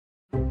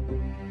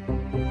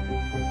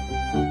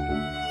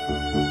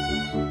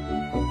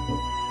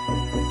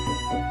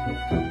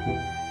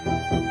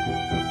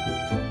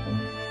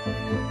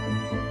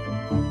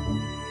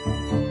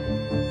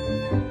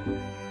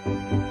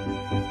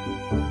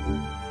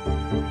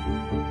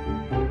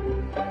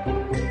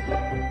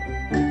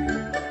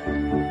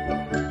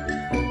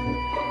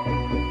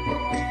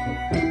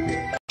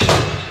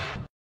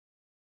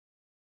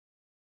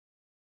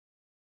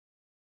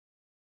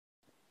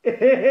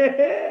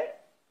Okay,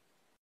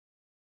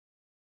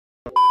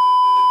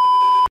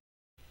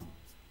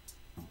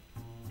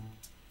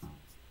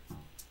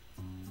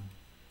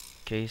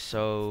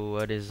 so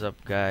what is up,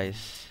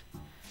 guys?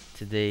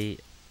 Today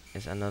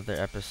is another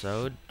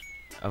episode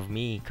of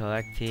me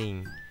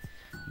collecting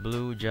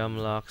blue gem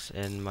locks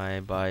in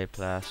my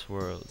Bypass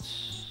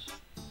worlds.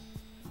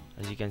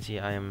 As you can see,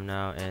 I am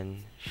now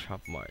in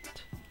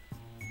Shopmart.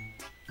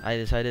 I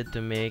decided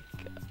to make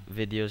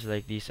videos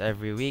like these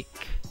every week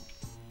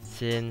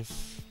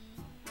since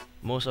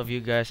most of you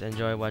guys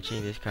enjoy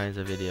watching these kinds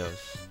of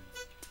videos.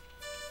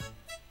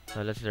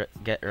 So let's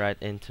get right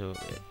into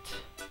it.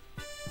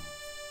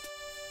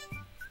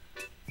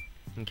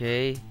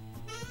 Okay,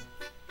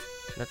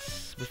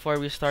 let's before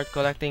we start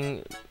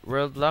collecting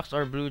world locks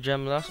or blue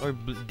gem locks or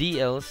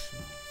DLs,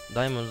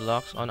 diamond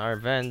locks on our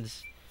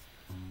vends,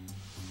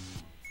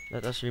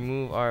 let us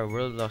remove our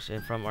world locks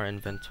from our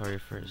inventory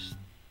first.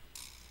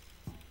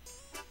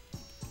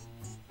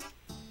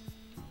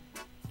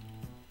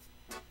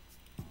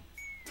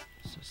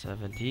 So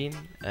 17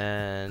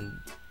 and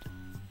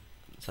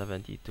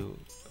 72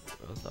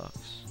 world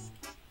locks.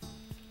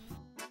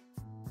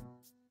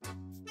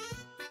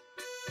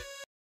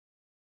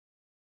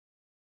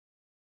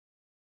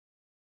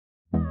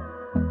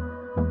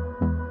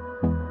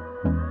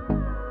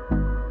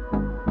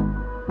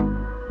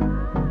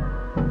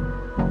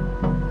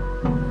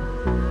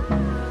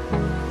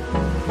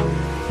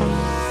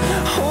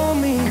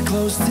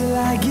 Close till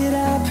I get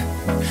up.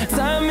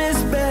 Time is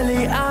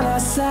barely on our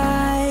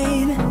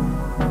side.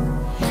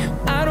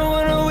 I don't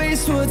wanna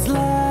waste what's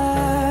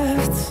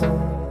left.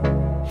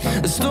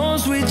 The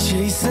storms we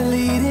chase are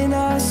leading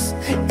us,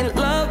 and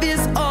love is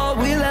all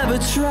we'll ever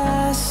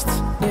trust.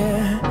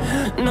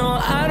 Yeah, no,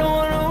 I don't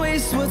wanna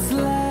waste what's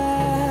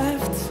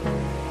left.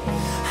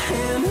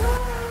 And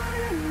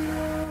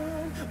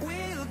on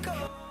we'll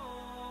go.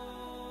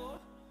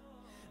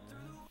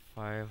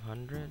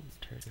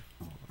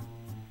 534.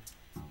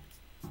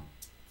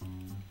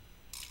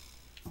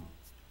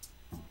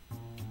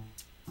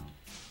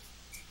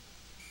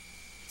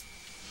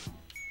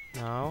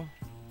 Now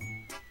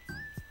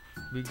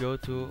we go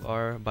to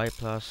our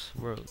Bypass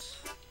worlds.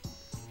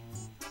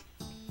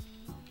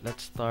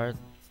 Let's start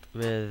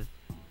with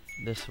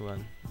this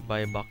one,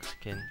 buy box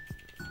skin.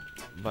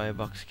 Buy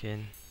box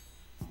skin.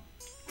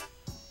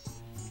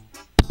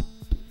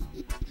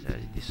 So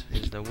this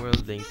is the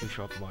world link to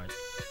Shopmart.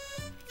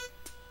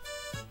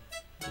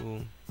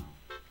 Boom.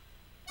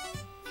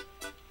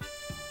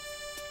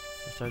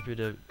 Let's start with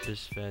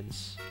this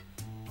fence.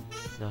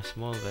 The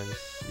small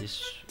fence.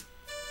 This.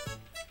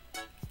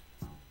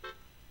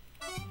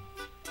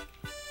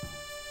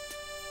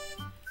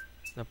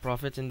 The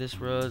profit in this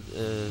world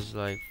is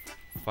like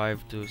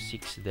 5 to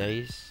 6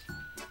 days.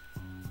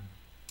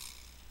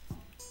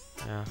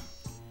 Yeah.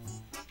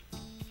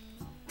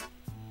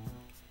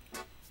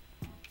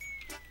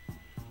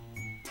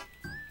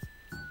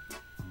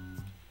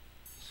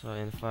 So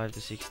in 5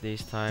 to 6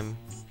 days time,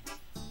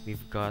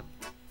 we've got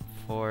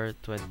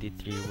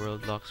 423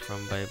 world locks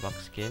from Buy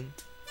Box Skin.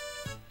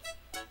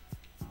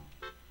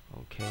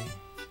 Okay.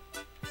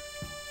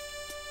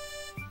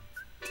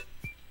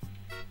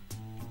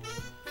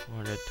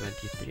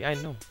 423. I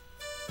know.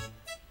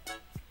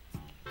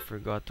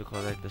 Forgot to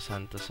collect the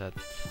Santa set.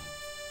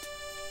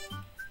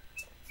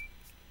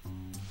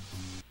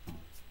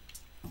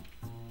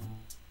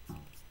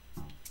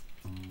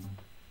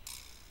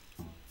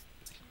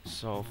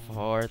 So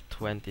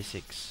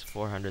 426.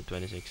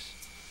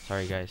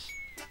 Sorry guys.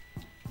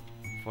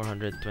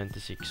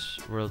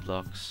 426 world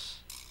locks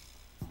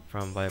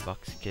from Buy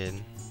Box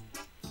Skin.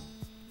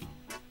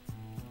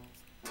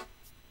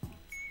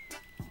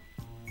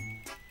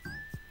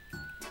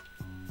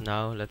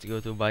 Now let's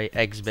go to buy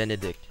Eggs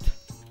Benedict.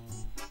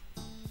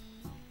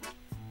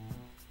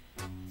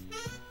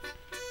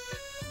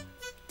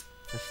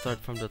 Let's start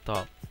from the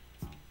top.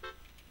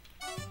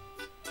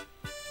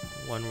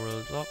 1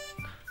 world lock.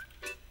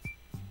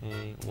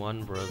 Okay,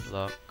 1 world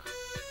lock.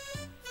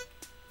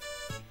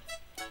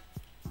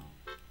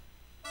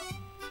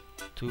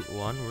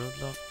 1 world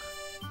lock.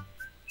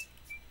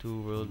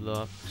 2 world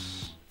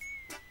locks.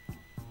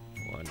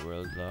 1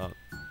 world lock.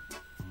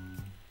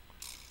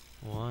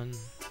 1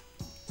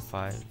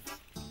 5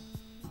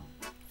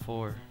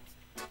 4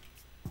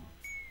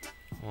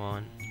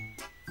 1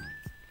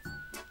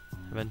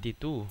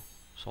 72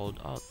 sold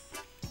out.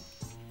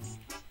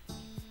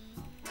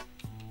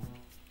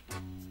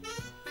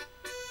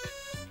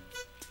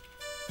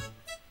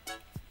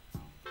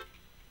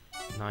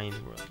 Nine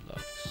world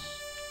locks.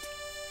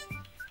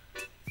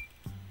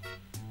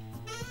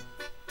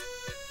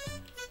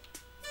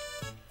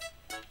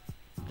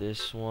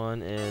 This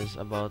one is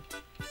about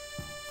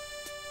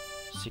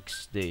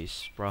 6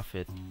 days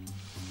profit.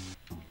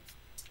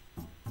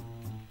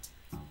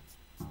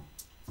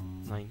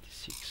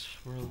 96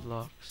 world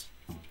locks.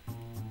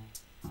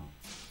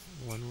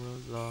 1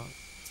 world lock.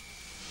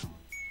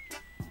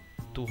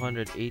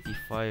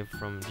 285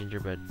 from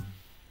gingerbread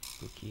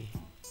cookie.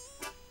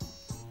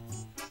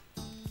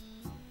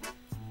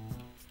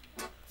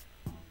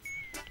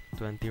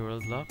 20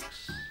 world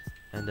locks,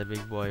 and the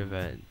big boy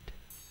event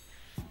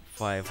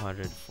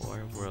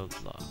 504 world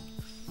locks.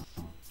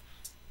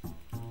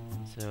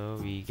 So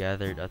we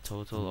gathered a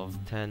total of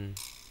 10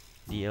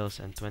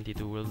 DLs and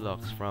 22 world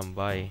locks from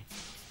Buy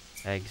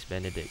Eggs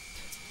Benedict.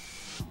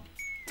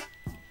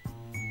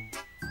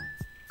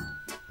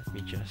 Let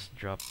me just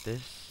drop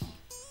this,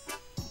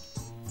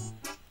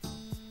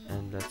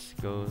 and let's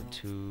go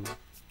to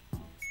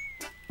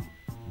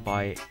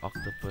Buy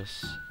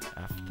Octopus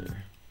after.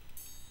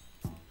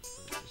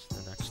 This is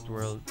the next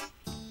world.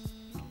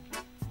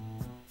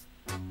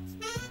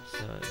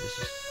 So this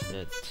is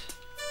it.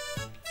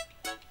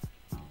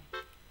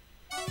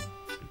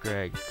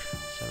 Greg,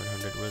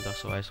 700 world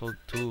locks. So I sold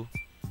 2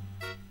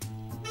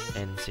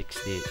 in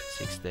 6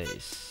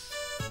 days.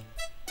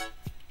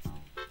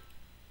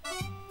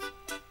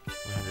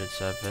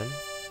 107,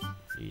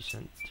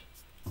 decent.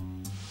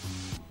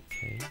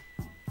 Okay.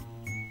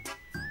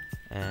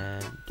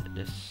 And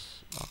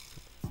this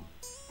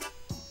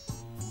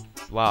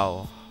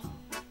wow,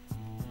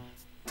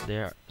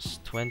 there's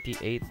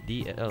 28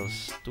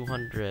 DLs,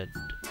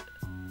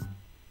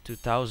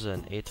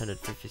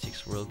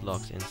 2,856 world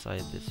locks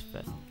inside this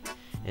pet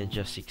in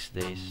just 6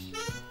 days.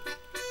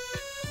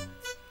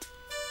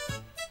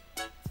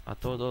 A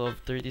total of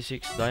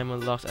 36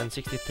 diamond locks and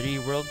 63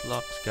 world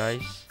locks,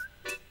 guys.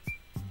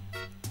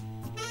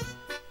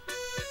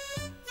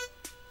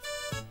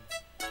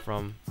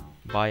 From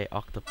Buy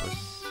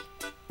Octopus.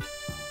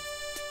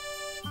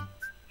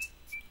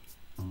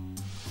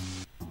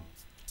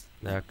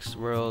 Next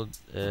world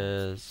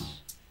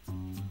is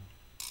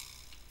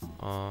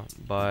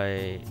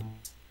by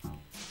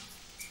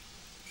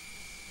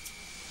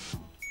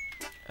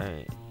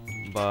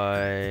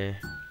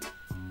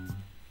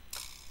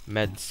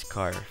Med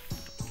Scarf.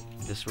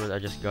 This world I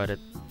just got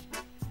it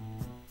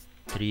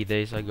 3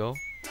 days ago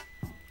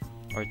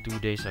or 2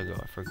 days ago,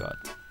 I forgot.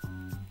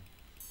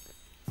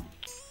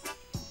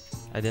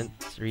 I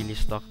didn't really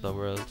stock the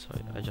world, so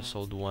I just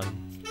sold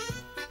 1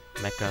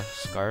 mecha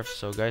scarf.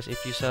 So guys,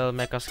 if you sell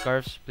mecha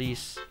scarves,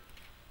 please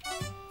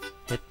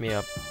hit me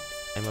up.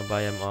 I'ma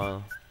buy them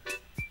all.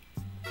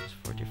 There's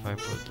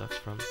 45 world locks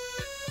from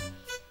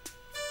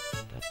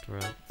that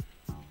world.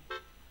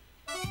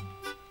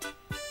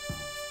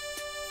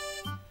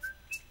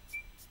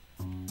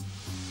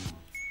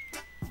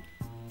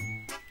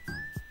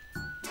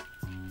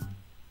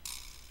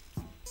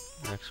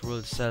 Next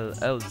world, sell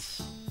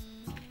elves.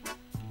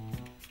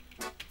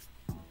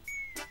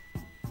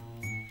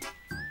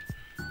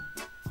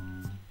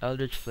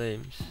 Eldritch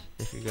Flames.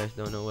 If you guys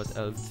don't know what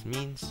elves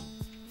means,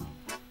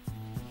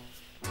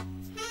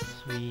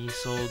 we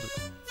sold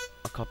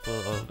a couple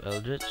of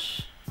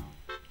Eldritch,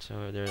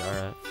 so there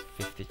are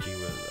 53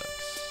 world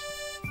locks.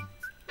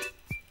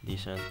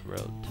 Decent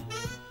world.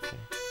 Okay.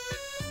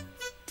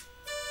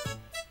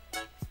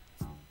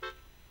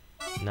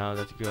 Now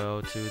let's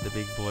go to the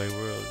big boy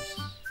worlds.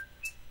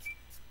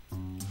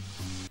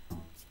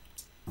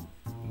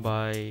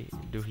 By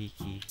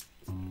Doohickey.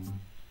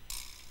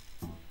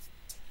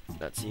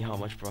 Let's see how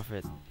much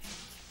profit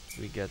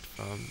we get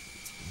from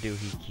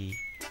Doohickey.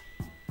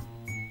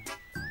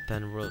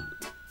 10 world.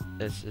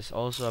 This is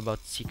also about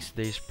 6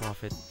 days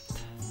profit.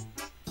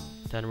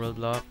 10 world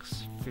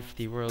locks,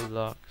 50 world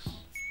locks,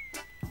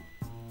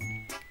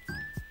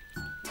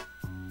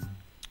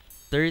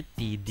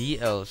 30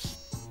 DLs,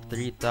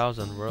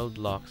 3,000 world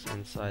locks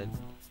inside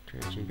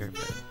Trigger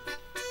Bed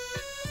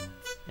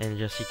in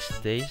just 6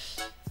 days,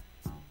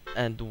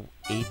 and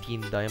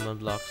 18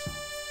 diamond locks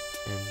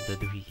in the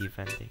Doohickey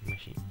vending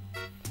machine.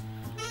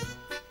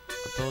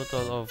 A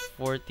total of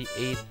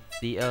 48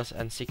 DLs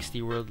and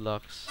 60 world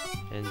locks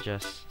in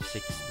just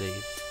 6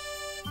 days.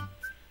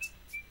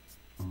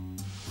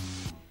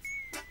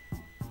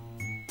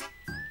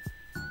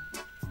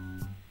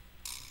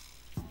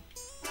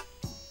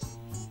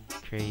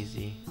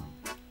 Crazy.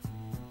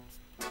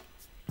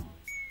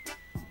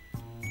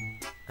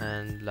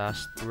 And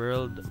last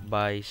world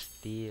by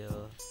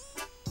Steel.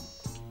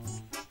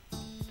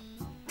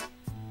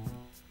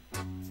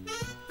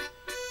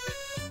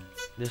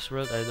 This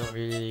world I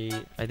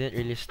didn't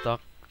really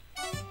stock.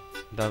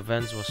 The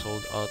events was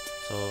sold out,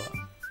 so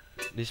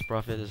this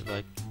profit is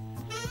like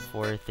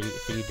for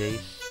 3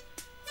 days.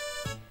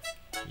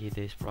 3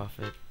 days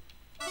profit.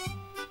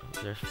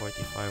 There's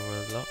 45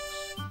 world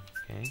locks.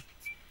 Okay.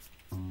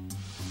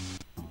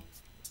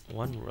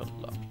 1 world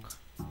lock.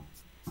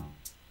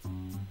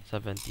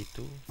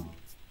 72.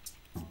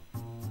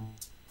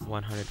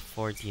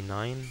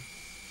 149.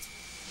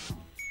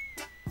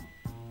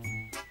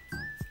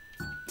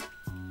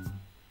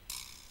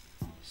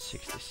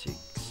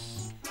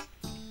 66.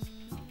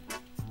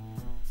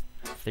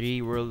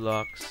 3 world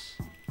locks.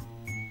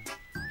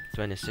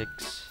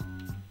 26.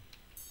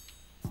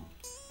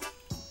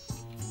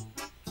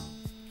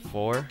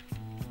 4.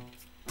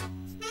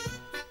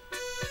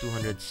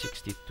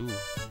 262.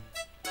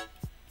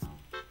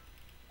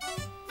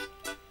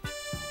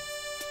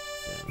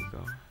 There we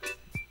go.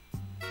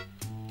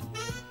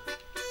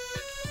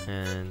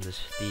 And the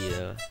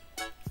steel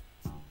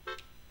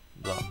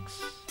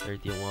blocks.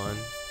 31.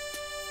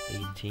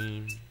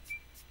 18,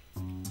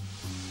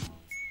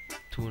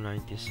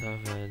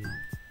 297,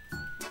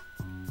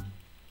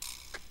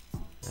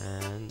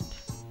 and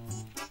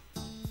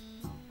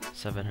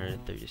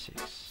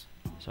 736.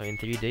 So in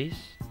 3 days,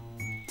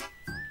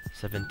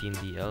 17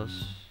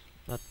 DLs.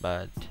 Not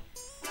bad.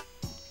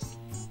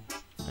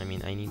 I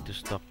mean, I need to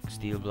stock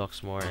steel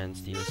blocks more and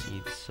steel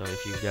seeds. So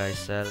if you guys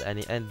sell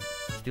any, and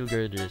steel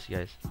girders,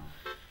 guys,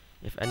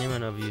 if any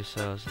one of you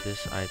sells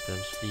these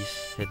items, please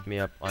hit me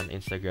up on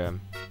Instagram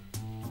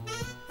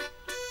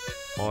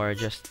or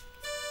just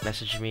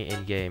message me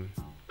in game.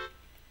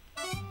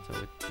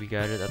 So we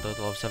gathered a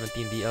total of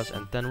 17 DLs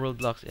and 10 world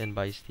blocks in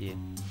Bgls.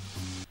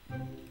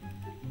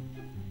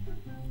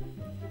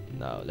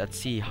 Now let's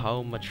see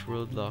how much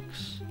world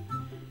blocks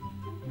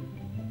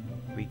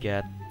we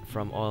get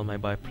from all my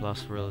buy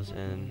plus worlds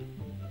in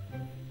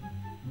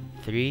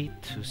 3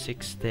 to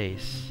 6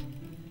 days.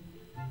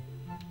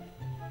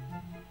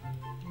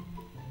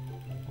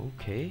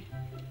 Okay.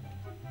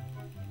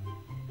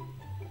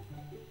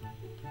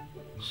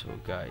 So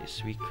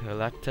guys, we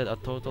collected a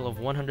total of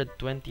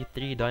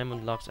 123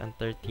 diamond locks and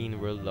 13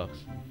 world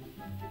locks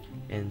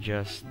in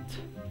just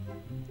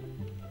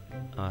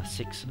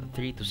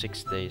 3 to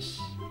 6 days.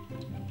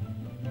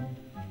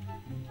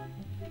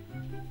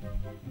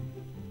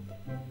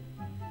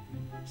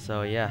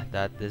 So yeah,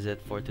 that is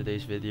it for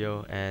today's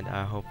video, and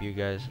I hope you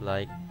guys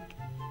like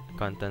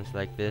contents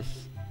like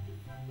this.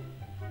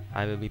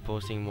 I will be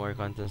posting more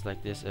contents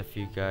like this if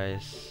you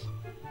guys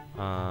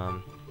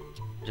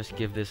just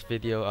give this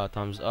video a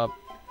thumbs up.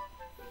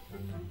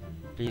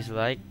 Please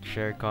like,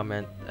 share,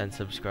 comment, and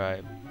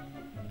subscribe.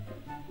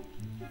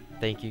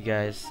 Thank you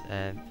guys,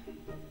 and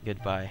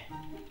goodbye.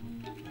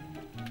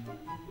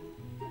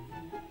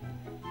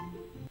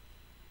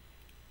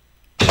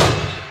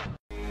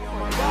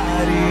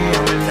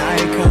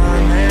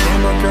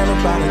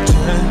 About a 10,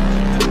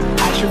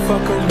 I should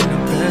fuck her in the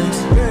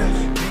Benz.